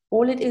 And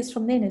all it is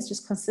from then is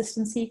just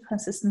consistency,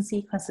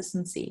 consistency,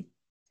 consistency.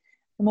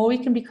 The more we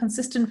can be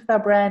consistent with our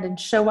brand and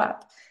show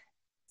up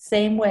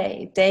same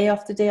way, day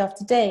after day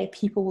after day,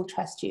 people will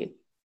trust you.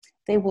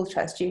 They will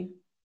trust you.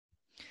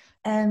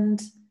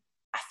 And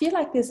I feel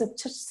like there's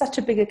such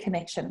a bigger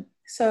connection.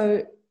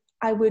 So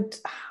I would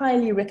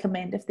highly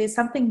recommend, if there's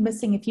something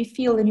missing, if you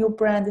feel in your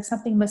brand there's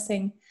something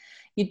missing,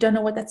 you don't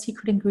know what that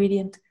secret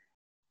ingredient,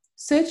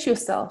 search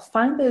yourself,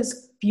 find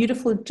those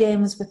beautiful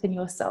gems within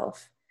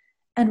yourself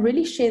and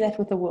really share that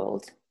with the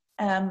world.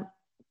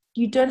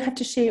 You don't have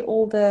to share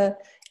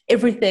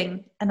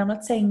everything, and I'm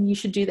not saying you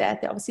should do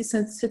that. There are obviously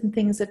certain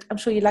things that I'm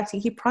sure you'd like to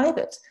keep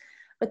private,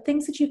 but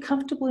things that you're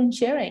comfortable in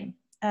sharing,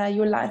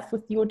 your life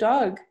with your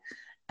dog,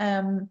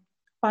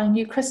 buying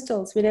new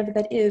crystals, whatever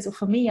that is. Or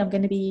for me, I'm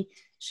going to be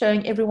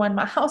showing everyone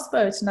my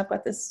houseboat, and I've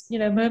got this,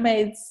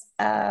 mermaid's,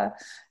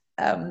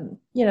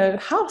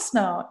 house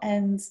now,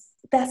 and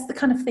that's the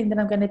kind of thing that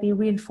I'm going to be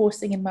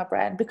reinforcing in my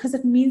brand because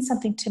it means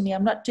something to me.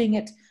 I'm not doing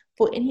it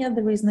for any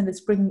other reason than it's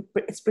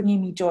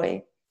bringing me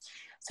joy.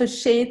 So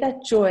share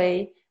that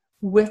joy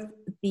with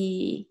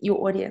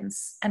your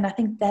audience, and I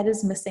think that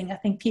is missing. I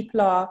think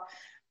people are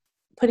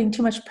putting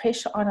too much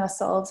pressure on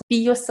ourselves. Be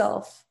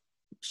yourself,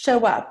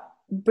 show up,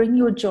 bring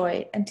your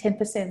joy, and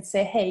 10%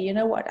 say, hey, you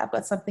know what, I've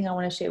got something I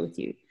want to share with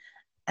you,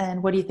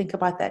 and what do you think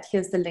about that?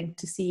 Here's the link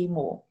to see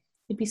more.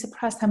 You'd be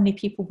surprised how many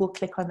people will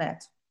click on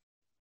that.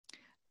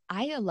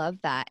 I love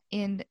that.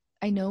 And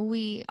I know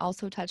we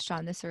also touched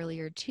on this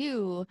earlier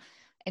too,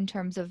 in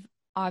terms of,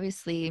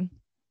 obviously,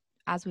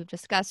 as we've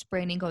discussed,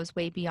 branding goes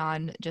way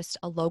beyond just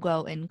a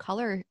logo and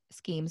color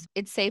schemes.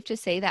 It's safe to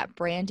say that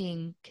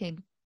branding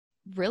can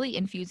really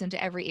infuse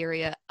into every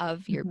area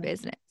of your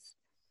business.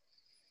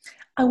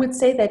 I would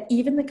say that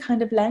even the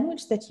kind of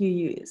language that you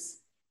use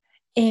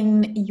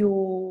in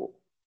your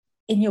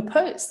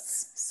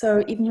posts,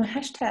 so even your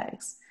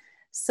hashtags.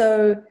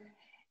 So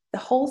the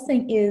whole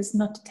thing is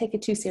not to take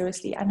it too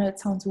seriously. I know it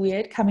sounds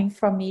weird coming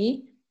from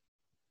me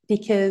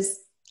because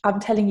I'm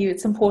telling you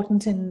it's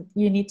important and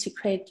you need to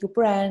create your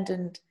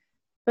brand,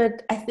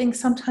 but I think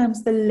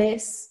sometimes the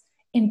less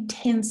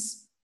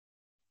intense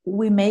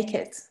we make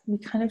it, we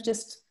kind of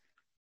just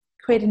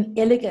create an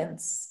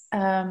elegance.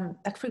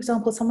 Like for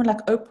example, someone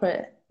like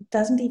Oprah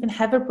doesn't even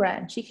have a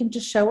brand. She can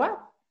just show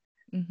up.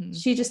 Mm-hmm.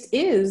 She just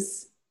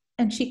is,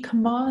 and she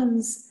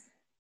commands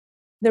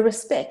the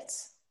respect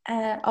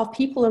of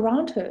people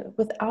around her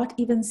without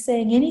even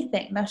saying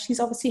anything. Now she's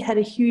obviously had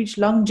a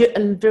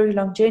very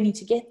long journey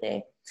to get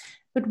there.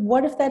 But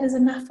what if that is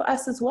enough for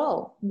us as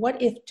well?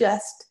 What if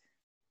just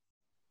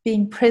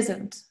being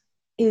present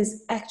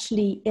is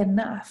actually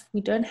enough?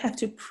 We don't have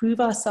to prove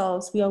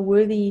ourselves. We are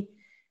worthy.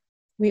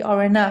 We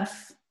are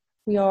enough.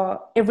 We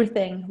are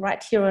everything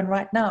right here and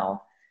right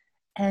now.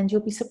 And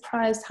you'll be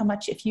surprised how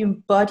much, if you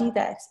embody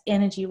that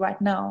energy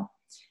right now,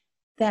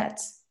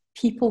 that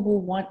people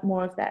will want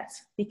more of that,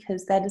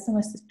 because that is the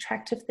most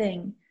attractive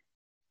thing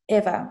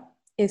ever,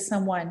 is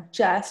someone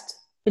just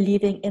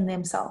believing in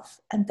themselves.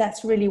 And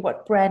that's really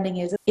what branding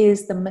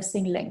is the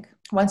missing link.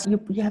 Once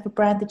you have a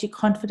brand that you're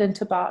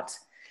confident about,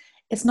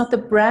 it's not the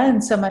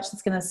brand so much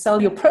that's going to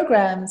sell your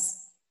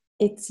programs,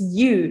 it's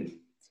you.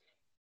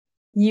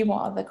 you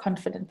are the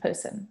confident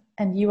person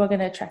and you are going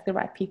to attract the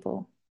right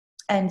people.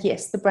 And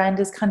yes, the brand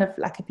is kind of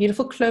like a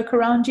beautiful cloak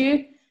around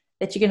you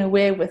that you're going to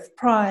wear with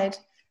pride,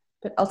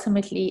 but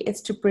ultimately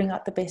it's to bring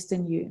out the best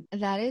in you.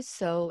 That is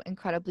so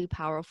incredibly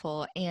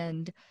powerful.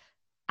 And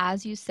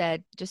as you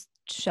said, just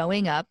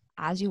showing up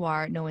as you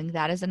are, knowing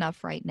that is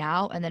enough right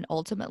now. And then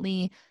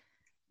ultimately,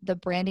 the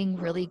branding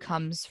really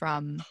comes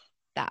from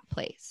that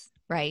place,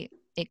 right?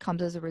 It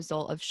comes as a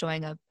result of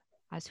showing up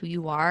as who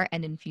you are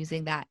and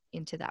infusing that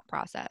into that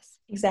process.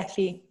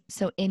 Exactly.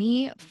 So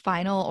any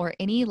final or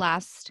any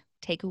last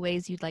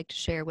takeaways you'd like to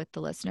share with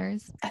the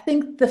listeners? I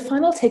think the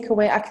final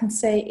takeaway I can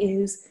say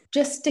is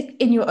just stick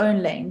in your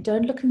own lane.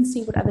 Don't look and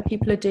see what other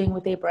people are doing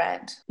with their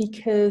brand,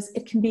 because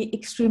it can be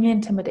extremely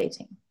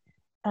intimidating.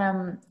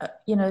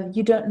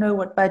 You don't know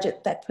what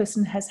budget that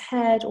person has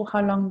had or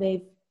how long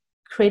they've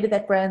created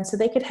that brand. So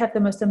they could have the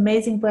most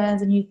amazing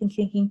brands and you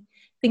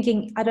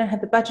thinking, I don't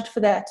have the budget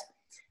for that.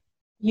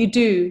 You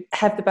do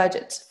have the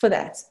budget for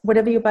that.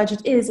 Whatever your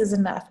budget is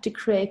enough to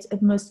create a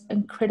most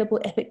incredible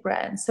epic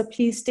brand. So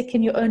please stick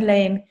in your own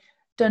lane.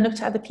 Don't look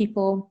to other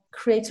people.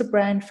 Create a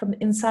brand from the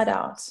inside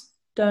out.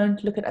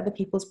 Don't look at other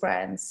people's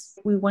brands.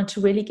 We want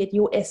to really get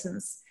your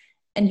essence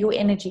and your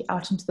energy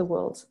out into the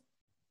world.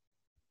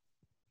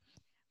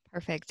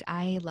 Perfect.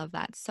 I love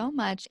that so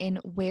much. And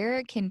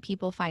where can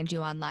people find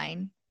you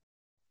online?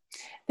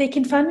 They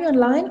can find me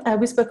online.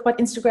 We spoke about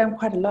Instagram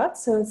quite a lot.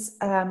 So it's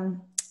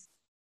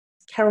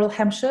Carol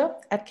Hampshire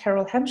at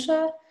Carol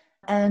Hampshire,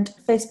 and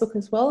Facebook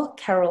as well,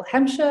 Carol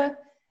Hampshire.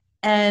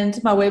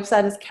 And my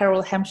website is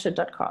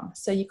carolhampshire.com.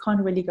 So you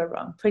can't really go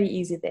wrong. Pretty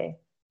easy there.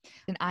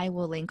 And I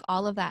will link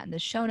all of that in the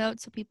show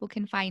notes so people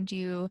can find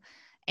you.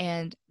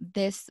 And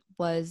this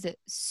was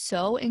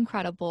so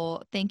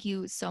incredible. Thank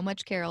you so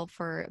much, Carol,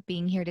 for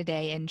being here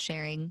today and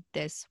sharing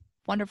this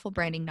wonderful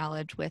branding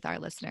knowledge with our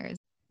listeners.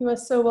 You are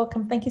so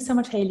welcome. Thank you so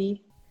much,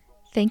 Haley.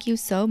 Thank you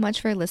so much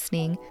for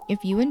listening.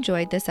 If you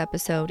enjoyed this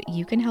episode,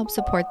 you can help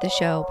support the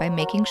show by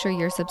making sure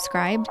you're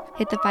subscribed,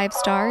 hit the 5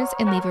 stars,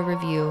 and leave a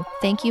review.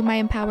 Thank you, my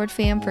Empowered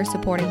fam, for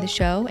supporting the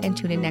show, and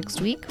tune in next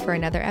week for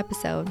another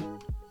episode.